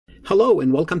Hello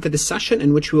and welcome to this session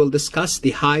in which we will discuss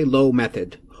the high-low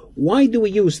method. Why do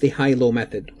we use the high-low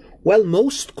method? Well,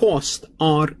 most costs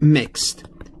are mixed.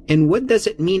 And what does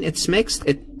it mean it's mixed?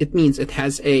 It means it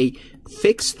has a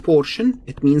fixed portion.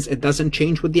 It means it doesn't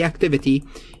change with the activity.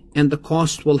 And the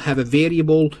cost will have a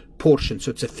variable portion.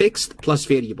 So it's a fixed plus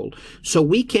variable. So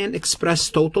we can express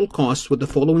total cost with the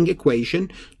following equation.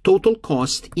 Total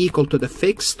cost equal to the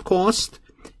fixed cost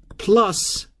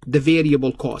plus the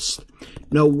variable cost.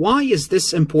 Now, why is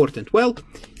this important? Well,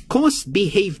 costs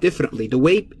behave differently. The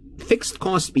way fixed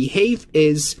costs behave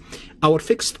is our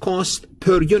fixed cost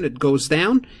per unit goes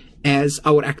down as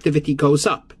our activity goes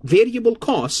up. Variable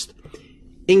cost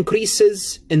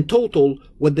increases in total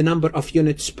with the number of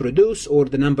units produced or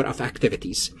the number of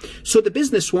activities. So the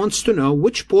business wants to know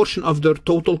which portion of their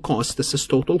total cost, this is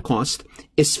total cost,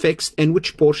 is fixed and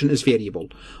which portion is variable.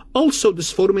 Also,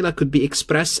 this formula could be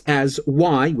expressed as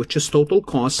Y, which is total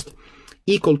cost,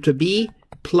 equal to B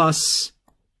plus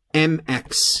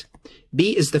MX.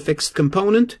 B is the fixed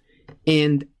component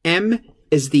and M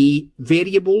is the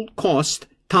variable cost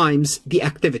times the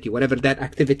activity, whatever that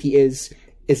activity is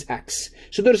X.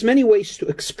 So there's many ways to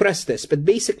express this, but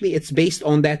basically it's based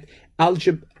on that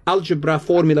algebra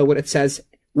formula where it says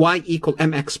Y equal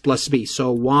MX plus B.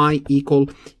 So Y equal,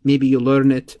 maybe you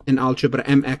learn it in algebra,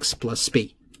 MX plus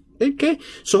B. Okay,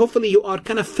 so hopefully you are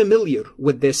kind of familiar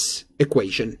with this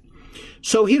equation.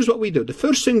 So here's what we do. The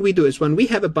first thing we do is when we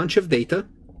have a bunch of data,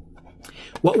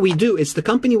 what we do is the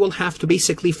company will have to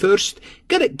basically first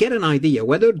get an idea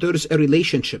whether there's a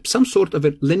relationship, some sort of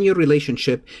a linear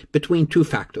relationship between two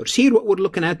factors. Here what we're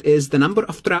looking at is the number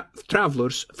of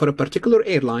travelers for a particular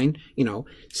airline, you know,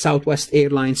 Southwest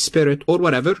Airlines, Spirit, or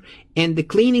whatever, and the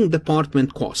cleaning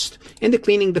department cost. And the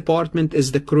cleaning department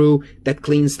is the crew that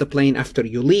cleans the plane after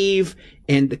you leave,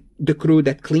 and the crew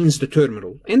that cleans the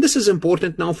terminal. And this is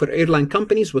important now for airline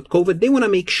companies with COVID. They want to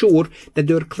make sure that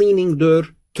they're cleaning their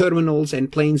terminals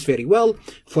and planes very well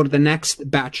for the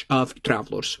next batch of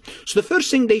travelers. So the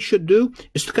first thing they should do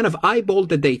is to kind of eyeball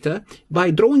the data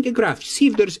by drawing a graph, see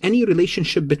if there's any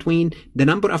relationship between the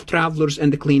number of travelers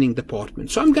and the cleaning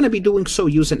department. So I'm going to be doing so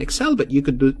using Excel, but you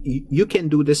can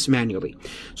do this manually.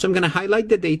 So I'm going to highlight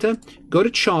the data, go to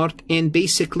chart, and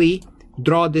basically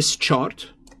draw this chart.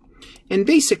 And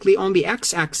basically on the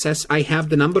x-axis, I have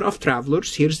the number of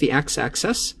travelers. Here's the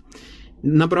x-axis,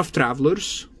 number of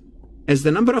travelers. As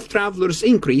the number of travelers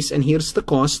increase, and here's the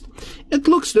cost, it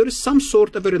looks there is some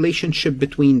sort of a relationship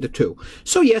between the two.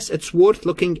 So yes, it's worth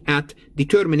looking at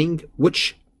determining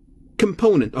which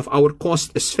component of our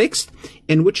cost is fixed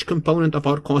and which component of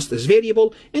our cost is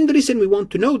variable. And the reason we want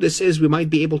to know this is we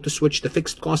might be able to switch the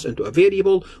fixed cost into a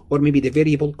variable, or maybe the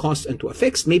variable cost into a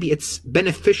fixed. Maybe it's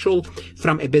beneficial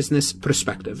from a business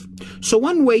perspective. So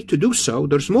one way to do so,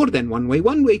 there's more than one way.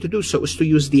 One way to do so is to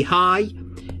use the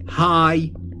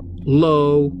high-low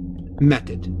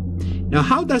method. Now,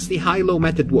 how does the high-low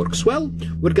method works? Well,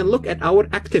 we're going to look at our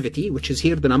activity, which is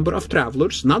here the number of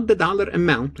travelers, not the dollar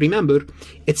amount. Remember,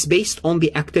 it's based on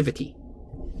the activity.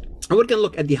 And we're going to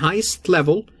look at the highest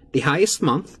level, the highest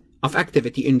month of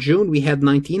activity. In June, we had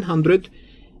 1,900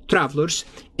 travelers.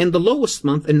 In the lowest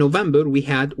month, in November, we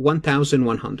had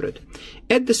 1,100.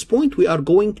 At this point, we are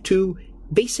going to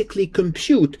basically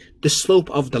compute the slope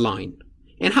of the line.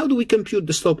 And how do we compute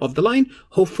the slope of the line?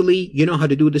 Hopefully you know how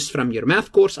to do this from your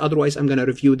math course. Otherwise, I'm going to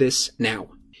review this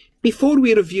now. Before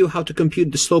we review how to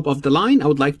compute the slope of the line, I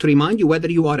would like to remind you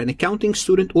whether you are an accounting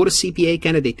student or a CPA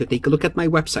candidate to take a look at my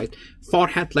website,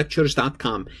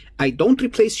 farhatlectures.com. I don't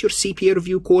replace your CPA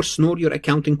review course nor your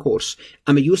accounting course.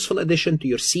 I'm a useful addition to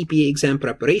your CPA exam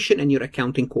preparation and your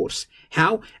accounting course.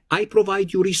 How? I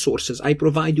provide you resources. I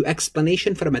provide you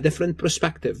explanation from a different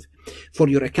perspective for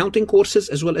your accounting courses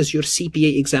as well as your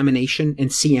CPA examination and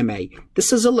CMA.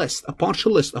 This is a list, a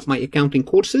partial list of my accounting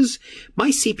courses. My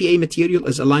CPA material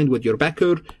is aligned with your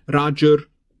Becker,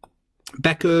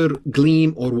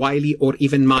 Gleam, or Wiley, or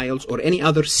even Miles, or any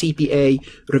other CPA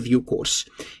review course.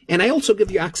 And I also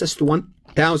give you access to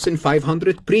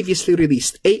 1,500 previously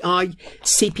released AI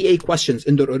CPA questions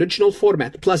in their original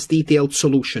format plus detailed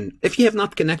solution. If you have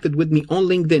not connected with me on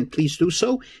LinkedIn, please do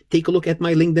so. Take a look at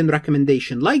my LinkedIn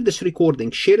recommendation. Like this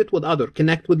recording, share it with others.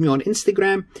 Connect with me on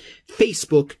Instagram,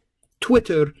 Facebook,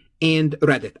 Twitter, and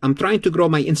Reddit. I'm trying to grow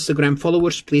my Instagram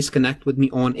followers. Please connect with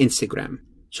me on Instagram.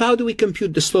 So how do we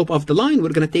compute the slope of the line?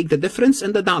 We're going to take the difference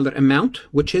in the dollar amount,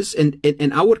 which is,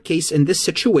 in our case, in this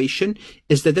situation,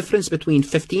 is the difference between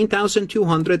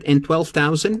 15,200 and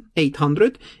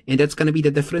 12,800. And that's going to be the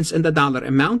difference in the dollar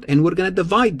amount. And we're going to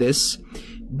divide this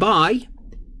by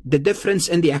the difference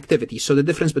in the activity. So the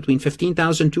difference between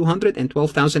 15,200 and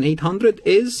 12,800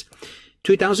 is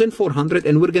 2,400,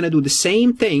 and we're going to do the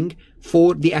same thing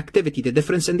for the activity, the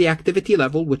difference in the activity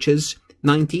level, which is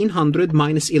 1,900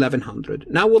 minus 1,100.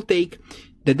 Now we'll take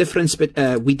the difference,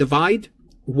 we divide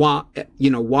y,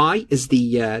 y is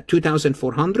the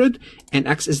 2,400 and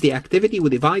x is the activity. We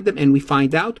divide them and we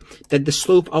find out that the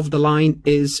slope of the line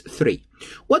is 3.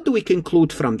 What do we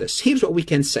conclude from this? Here's what we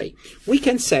can say. We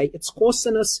can say it's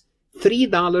costing us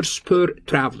 $3 per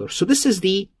traveler. So this is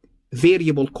the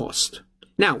variable cost.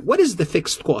 Now, what is the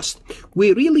fixed cost?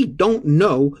 We really don't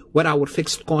know what our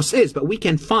fixed cost is, but we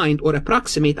can find or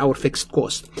approximate our fixed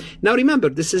cost. Now, remember,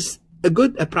 this is a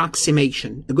good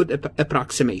approximation,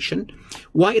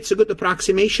 Why it's a good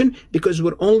approximation? Because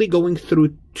we're only going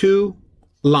through two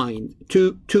points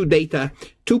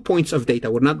of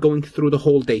data. We're not going through the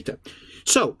whole data.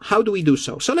 So how do we do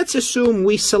so? So let's assume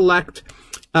we select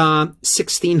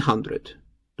 1,600.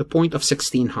 The point of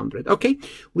 1,600. Okay,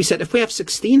 we said if we have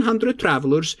 1,600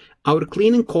 travelers, our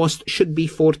cleaning cost should be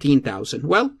 14,000.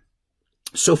 Well,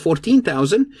 so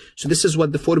 14,000. So this is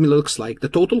what the formula looks like. The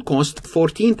total cost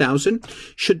 14,000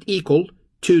 should equal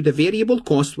to the variable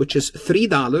cost, which is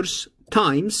 $3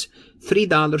 times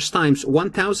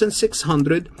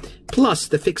 1,600 plus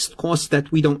the fixed cost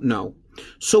that we don't know.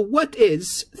 So what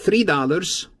is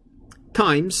 $3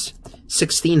 times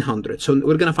 1,600? So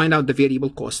we're going to find out the variable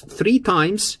cost. 3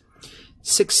 times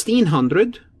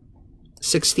 1,600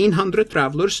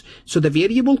 travelers. So the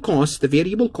variable cost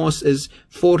is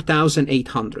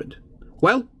 4,800.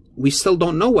 Well, we still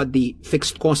don't know what the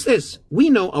fixed cost is. We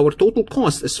know our total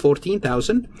cost is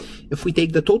 14,000. If we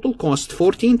take the total cost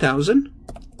 14,000,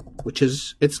 which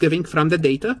is it's giving from the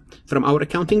data from our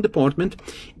accounting department,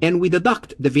 and we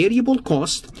deduct the variable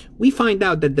cost, we find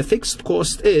out that the fixed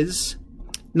cost is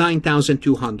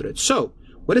 9,200. So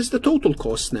what is the total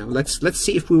cost now? Let's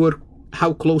see if we were,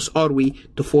 how close are we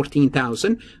to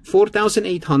 14,000?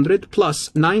 4,800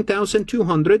 plus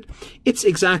 9,200, it's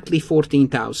exactly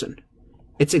 14,000.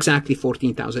 It's exactly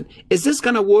 14,000. Is this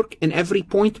going to work in every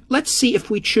point? Let's see if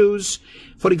we choose,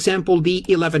 for example, the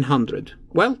 1,100.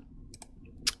 Well,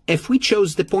 if we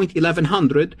chose the point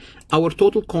 1,100, our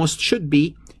total cost should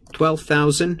be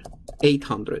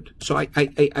 12,800. So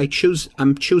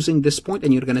I'm choosing this point,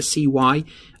 and you're going to see why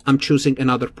I'm choosing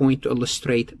another point to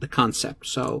illustrate the concept.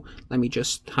 So let me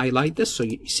just highlight this so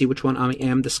you see which one I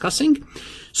am discussing.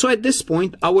 So at this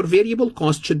point, our variable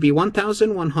cost should be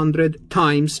 1,100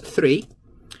 times 3.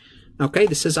 Okay,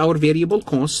 this is our variable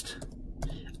cost.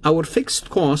 Our fixed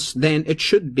cost, then it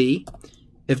should be,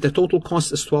 if the total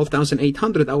cost is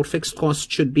 12,800, our fixed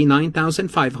cost should be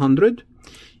 9,500.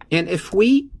 And if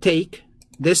we take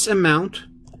this amount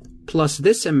plus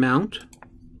this amount,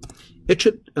 it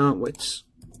should, wait,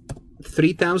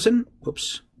 3,000,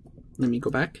 oops, let me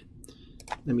go back.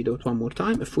 Let me do it one more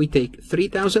time. If we take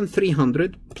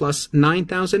 3,300 plus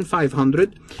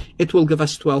 9,500, it will give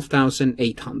us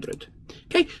 12,800.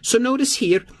 Okay, so notice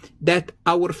here that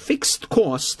our fixed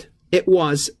cost, it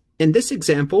was, in this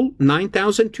example,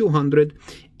 9,200.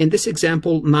 In this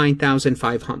example,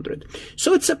 9,500.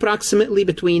 So it's approximately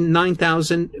between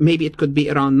 9,000, maybe it could be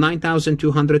around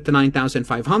 9,200 to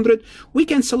 9,500. We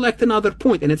can select another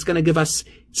point, and it's going to give us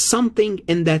something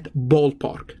in that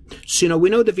ballpark. So, we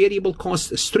know the variable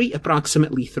cost is 3,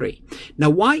 approximately 3. Now,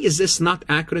 why is this not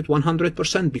accurate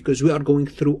 100%? Because we are going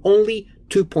through only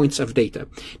 2 points of data.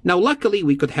 Now, luckily,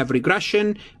 we could have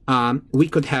regression. We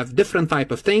could have different type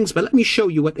of things, but let me show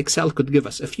you what Excel could give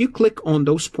us. If you click on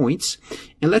those points,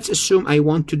 and let's assume I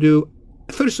want to do,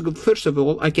 first of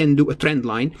all, I can do a trend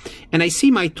line, and I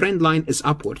see my trend line is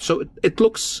upward. So it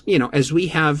looks, as we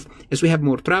have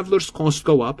more travelers, costs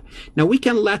go up. Now we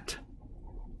can let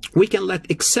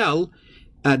Excel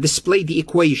display the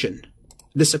equation.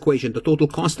 This equation, the total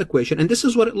cost equation, and this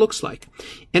is what it looks like.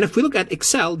 And if we look at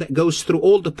Excel that goes through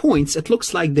all the points, it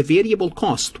looks like the variable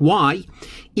cost, Y,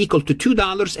 equal to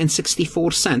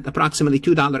 $2.64, approximately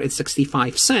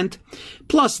 $2.65,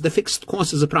 plus the fixed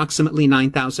cost is approximately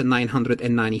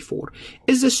 9,994.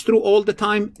 Is this true all the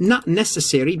time? Not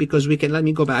necessary, because we can, let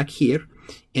me go back here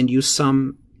and use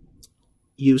some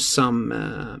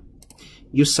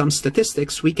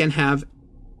statistics. We can have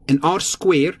an R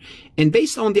square, and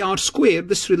based on the R square,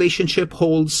 this relationship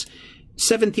holds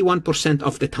 71%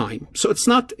 of the time. So it's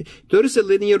not, there is a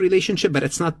linear relationship, but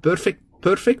it's not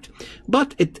perfect,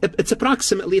 but it's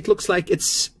approximately, it looks like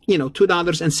it's,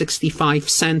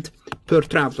 $2.65 per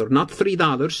traveler, not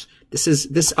 $3.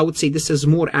 I would say this is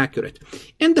more accurate.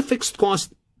 And the fixed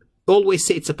cost, always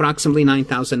say it's approximately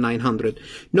 9,900.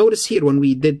 Notice here, when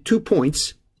we did 2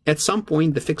 points, at some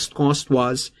point, the fixed cost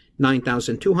was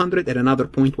 9,200, at another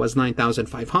point was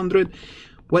 9,500.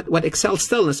 what Excel's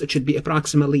telling us, it should be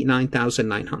approximately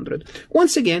 9,900.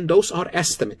 Once again, those are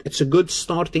estimate. It's a good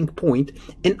starting point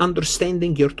in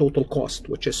understanding your total cost,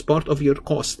 which is part of your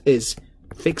cost is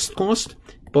fixed cost,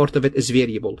 part of it is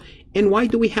variable. And why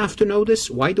do we have to know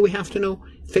this? Why do we have to know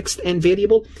fixed and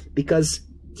variable? Because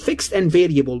fixed and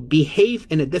variable behave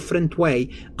in a different way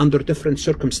under different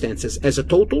circumstances as a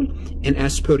total and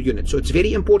as per unit. So it's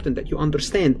very important that you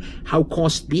understand how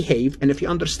costs behave. And if you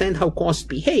understand how costs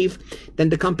behave, then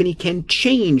the company can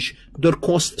change their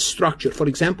cost structure. For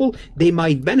example, they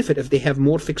might benefit if they have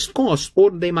more fixed costs,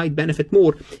 or they might benefit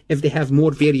more if they have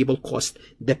more variable costs,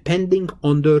 depending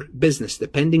on their business,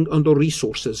 depending on their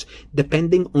resources,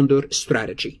 depending on their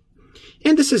strategy.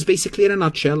 And this is basically, in a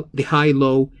nutshell, the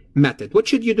high-low method. What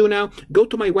should you do now? Go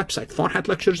to my website,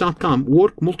 farhatlectures.com,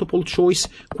 work multiple choice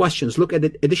questions, look at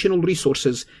the additional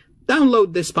resources,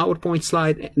 download this PowerPoint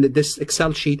slide, this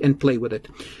Excel sheet, and play with it.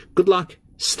 Good luck,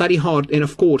 study hard, and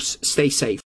of course, stay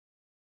safe.